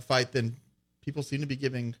more of a fight than people seem to be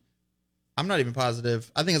giving. I'm not even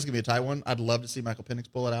positive. I think it's going to be a tight one. I'd love to see Michael Penix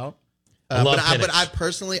pull it out. But I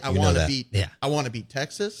personally, I want to beat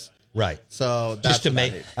Texas. Right. So that's just to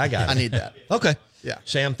make. I got it. I need that. Okay. Yeah.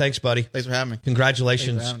 Sam, thanks, buddy. Thanks for having me.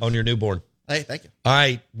 Congratulations on your newborn. Hey, thank you. All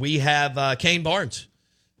right. We have Kane Barnes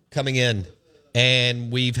coming in,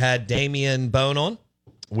 and we've had Damian Bone on.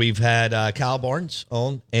 We've had Kyle Barnes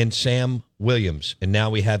on and Sam Williams. And now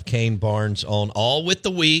we have Kane Barnes on, all with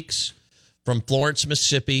the Weeks from Florence,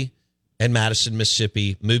 Mississippi and Madison,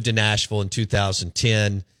 Mississippi. Moved to Nashville in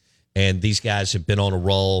 2010. And these guys have been on a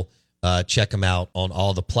roll. Check them out on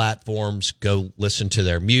all the platforms. Go listen to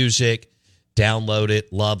their music, download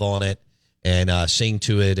it, love on it, and sing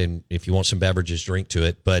to it. And if you want some beverages, drink to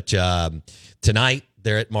it. But tonight,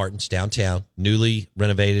 they're at Martin's downtown, newly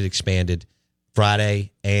renovated, expanded,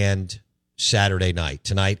 Friday and Saturday night,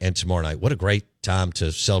 tonight and tomorrow night. What a great time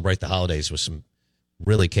to celebrate the holidays with some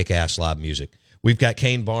really kick-ass live music. We've got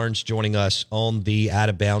Kane Barnes joining us on the Out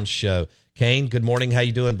of Bounds show. Kane, good morning. How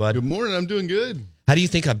you doing, bud? Good morning. I'm doing good. How do you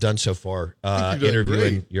think I've done so far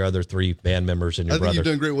interviewing your other three band members and your brother? I think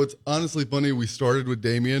you've done great. What's honestly funny, we started with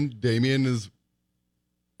Damian. Damian is,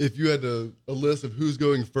 if you had a list of who's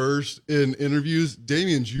going first in interviews,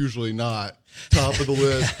 Damian's usually not top of the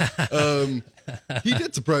list. He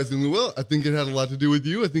did surprisingly well. I think it had a lot to do with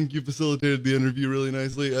you. I think you facilitated the interview really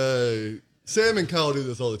nicely. Sam and Kyle do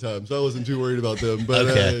this all the time, so I wasn't too worried about them. But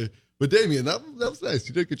okay. But Damian, that was nice.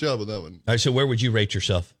 You did a good job on that one. All right, so where would you rate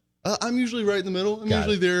yourself? I'm usually right in the middle. I'm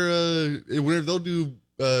usually there. Whenever they'll do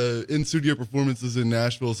in-studio performances in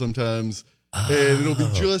Nashville sometimes, and it'll be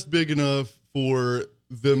just big enough for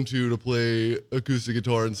them to play acoustic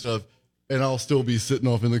guitar and stuff, and I'll still be sitting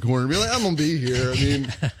off in the corner and be like, I'm going to be here. I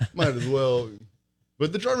mean, might as well.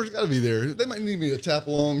 But the drummer's got to be there. They might need me to tap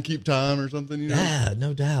along, keep time or something, you know? Yeah,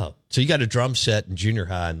 no doubt. So you got a drum set in junior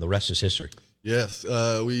high, and the rest is history. Yes.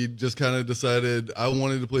 We just kind of decided I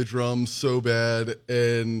wanted to play drums so bad,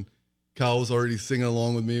 and Kyle was already singing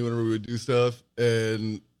along with me whenever we would do stuff.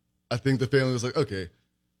 And I think the family was like, okay,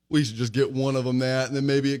 we should just get one of them that, and then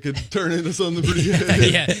maybe it could turn into something pretty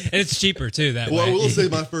good. Yeah, and it's cheaper, too, that way. Well, I will say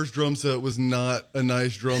my first drum set was not a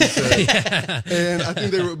nice drum set. Yeah. And I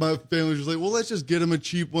think my family was just like, well, let's just get him a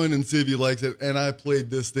cheap one and see if he likes it. And I played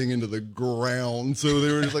this thing into the ground. So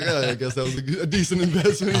they were just like, I guess that was a decent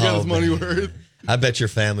investment. He got his money worth. I bet your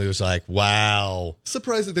family was like, wow.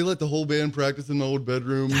 Surprised that they let the whole band practice in the old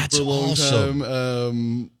bedroom That's for a long awesome.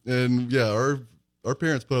 time. And yeah, our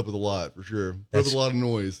parents put up with a lot, for sure. Put up with a lot of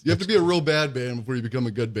noise. You have to be a real bad band before you become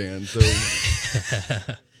a good band. So,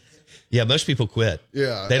 yeah, most people quit.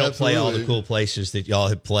 Yeah, they don't absolutely. play all the cool places that y'all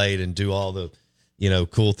have played and do all the,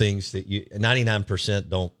 cool things that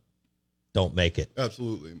 99% don't make it.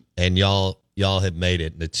 Absolutely. And y'all have made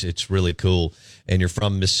it. And it's really cool. And you're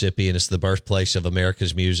from Mississippi, and it's the birthplace of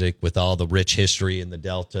America's music with all the rich history in the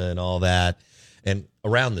Delta and all that, and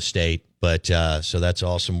around the state. But so that's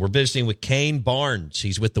awesome. We're visiting with Kane Barnes.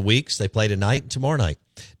 He's with the Weeks. They play tonight and tomorrow night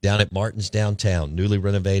down at Martin's downtown, newly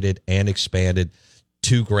renovated and expanded.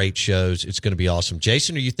 2 great shows. It's going to be awesome.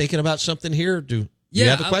 Jason, are you thinking about something here? Do you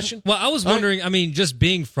have a question? I was wondering, I mean, just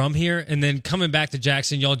being from here and then coming back to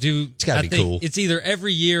Jackson, y'all do. It's got to be cool. It's either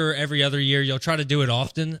every year or every other year. Y'all try to do it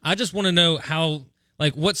often. I just want to know how,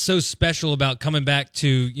 what's so special about coming back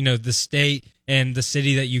to, the state and the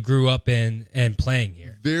city that you grew up in and playing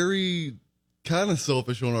here. Very kind of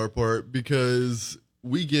selfish on our part because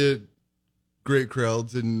we get great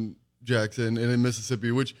crowds in Jackson and in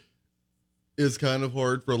Mississippi, which is kind of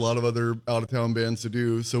hard for a lot of other out-of-town bands to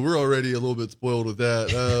do. So we're already a little bit spoiled with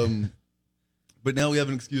that. But now we have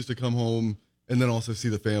an excuse to come home and then also see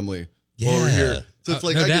the family while we're here. So it's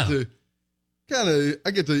like no I doubt.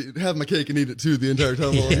 get to have my cake and eat it too the entire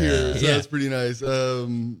time while I'm here. So that's pretty nice.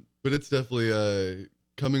 But it's definitely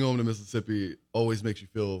coming home to Mississippi always makes you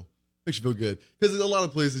feel good, because there's a lot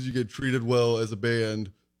of places you get treated well as a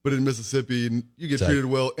band, but in Mississippi you get treated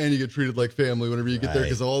well and you get treated like family whenever you get there,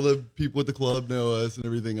 because all the people at the club know us and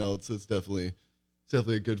everything else. So it's definitely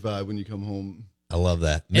a good vibe when you come home. I love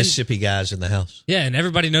that. Mississippi guys in the house. Yeah, and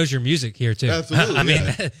everybody knows your music here too. Absolutely. I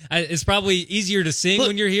mean, it's probably easier to sing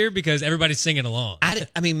when you're here because everybody's singing along. I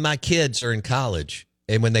mean, my kids are in college,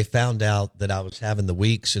 and when they found out that I was having the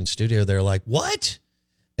weeks in studio, they're like, "What?"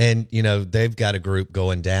 And they've got a group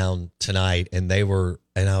going down tonight, and I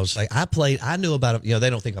was like, I knew about it. They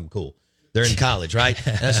don't think I'm cool. They're in college, right?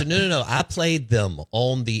 And I said, no. I played them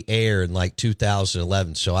on the air in like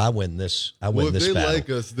 2011, so I win this. If they battle. like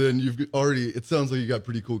us, then it sounds like you got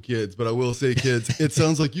pretty cool kids. But I will say, kids, it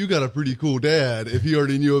sounds like you got a pretty cool dad if he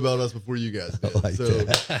already knew about us before you guys did.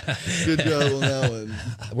 Good job on that one.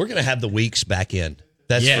 We're going to have the Weeks back in.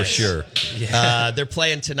 That's for sure. Yeah. They're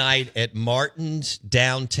playing tonight at Martin's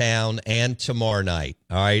downtown and tomorrow night.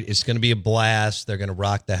 All right. It's going to be a blast. They're going to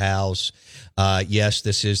rock the house. Yes,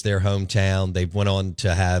 this is their hometown. They've went on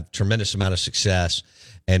to have tremendous amount of success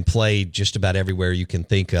and played just about everywhere you can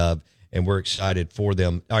think of. And we're excited for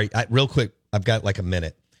them. All right. Real quick, I've got like a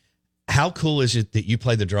minute. How cool is it that you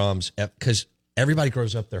play the drums? Because everybody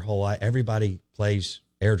grows up their whole life. Everybody plays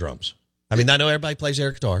air drums. I mean, I know everybody plays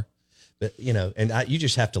air guitar. But, you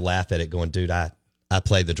just have to laugh at it going, dude, I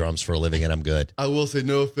play the drums for a living and I'm good. I will say,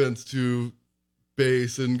 no offense to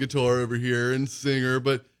bass and guitar over here and singer,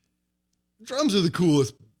 but drums are the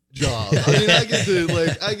coolest job. I mean, I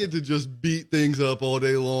get to just beat things up all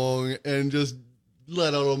day long and just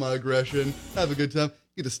let out all my aggression, have a good time.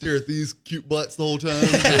 Get to stare at these cute butts the whole time.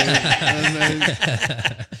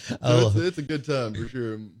 It's a good time for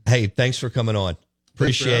sure. Hey, thanks for coming on.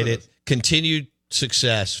 Appreciate it. Continued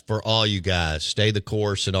success for all you guys. Stay the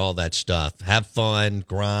course and all that stuff. Have fun,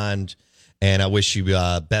 grind, and I wish you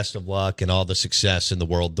best of luck and all the success in the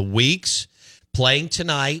world. The Weeks playing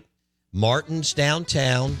tonight, Martin's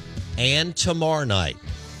downtown, and tomorrow night.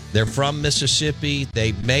 They're from Mississippi.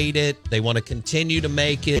 They made it. They want to continue to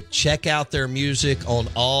make it. Check out their music on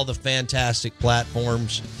all the fantastic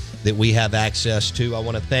platforms that we have access to. I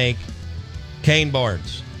want to thank Kane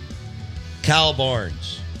Barnes, Kyle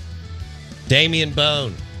Barnes, Damian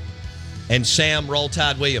Bone, and Sam Roll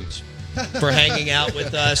Tide Williams for hanging out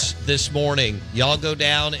with us this morning. Y'all go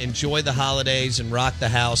down, enjoy the holidays, and rock the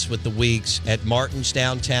house with the Weeks at Martin's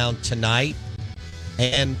downtown tonight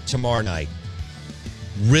and tomorrow night.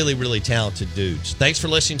 Really, really talented dudes. Thanks for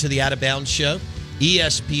listening to the Out of Bounds Show,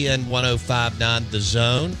 ESPN 105.9 The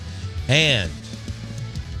Zone, and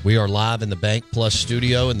we are live in the Bank Plus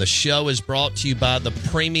studio, and the show is brought to you by the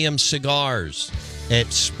Premium Cigars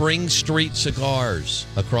at Spring Street Cigars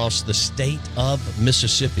across the state of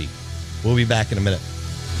Mississippi. We'll be back in a minute.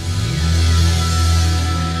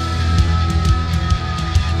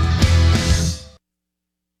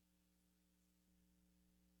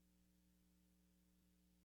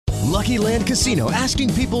 Lucky Land Casino,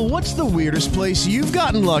 asking people, what's the weirdest place you've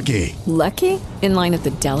gotten lucky? Lucky? In line at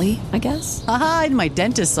the deli, I guess? Aha, in my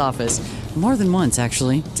dentist's office. More than once,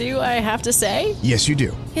 actually. Do I have to say? Yes, you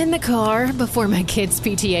do. In the car before my kids'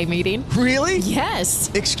 PTA meeting. Really? Yes.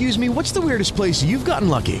 Excuse me, what's the weirdest place you've gotten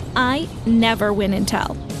lucky? I never win and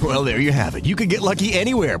tell. Well, there you have it. You can get lucky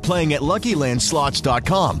anywhere, playing at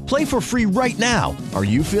LuckyLandSlots.com. Play for free right now. Are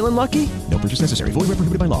you feeling lucky? No purchase necessary. Void where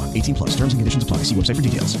prohibited by law. 18 plus. Terms and conditions apply. See website for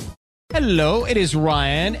details. Hello, it is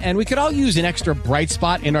Ryan, and we could all use an extra bright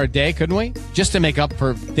spot in our day, couldn't we? Just to make up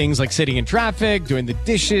for things like sitting in traffic, doing the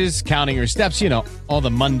dishes, counting your steps, all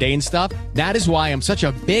the mundane stuff. That is why I'm such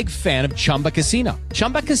a big fan of Chumba Casino.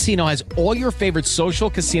 Chumba Casino has all your favorite social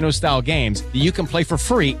casino-style games that you can play for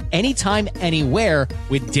free anytime, anywhere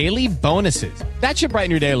with daily bonuses. That should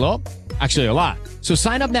brighten your day a little. Actually, a lot. So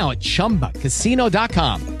sign up now at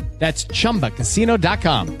ChumbaCasino.com. That's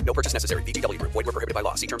ChumbaCasino.com. No purchase necessary. VGW Group. Void where prohibited by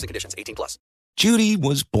law. See terms and conditions. 18 plus. Judy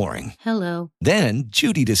was boring. Hello. Then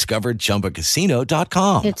Judy discovered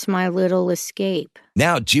ChumbaCasino.com. It's my little escape.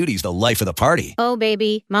 Now Judy's the life of the party. Oh,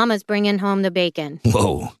 baby, mama's bringing home the bacon.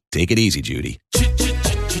 Whoa, take it easy, Judy.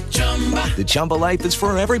 The Chumba life is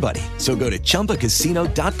for everybody. So go to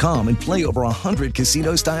ChumbaCasino.com and play over 100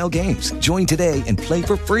 casino-style games. Join today and play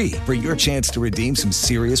for free for your chance to redeem some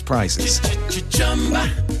serious prizes.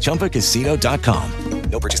 ChumbaCasino.com.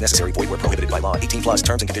 No purchase necessary. Void where prohibited by law. 18 plus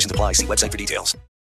terms and conditions apply. See website for details.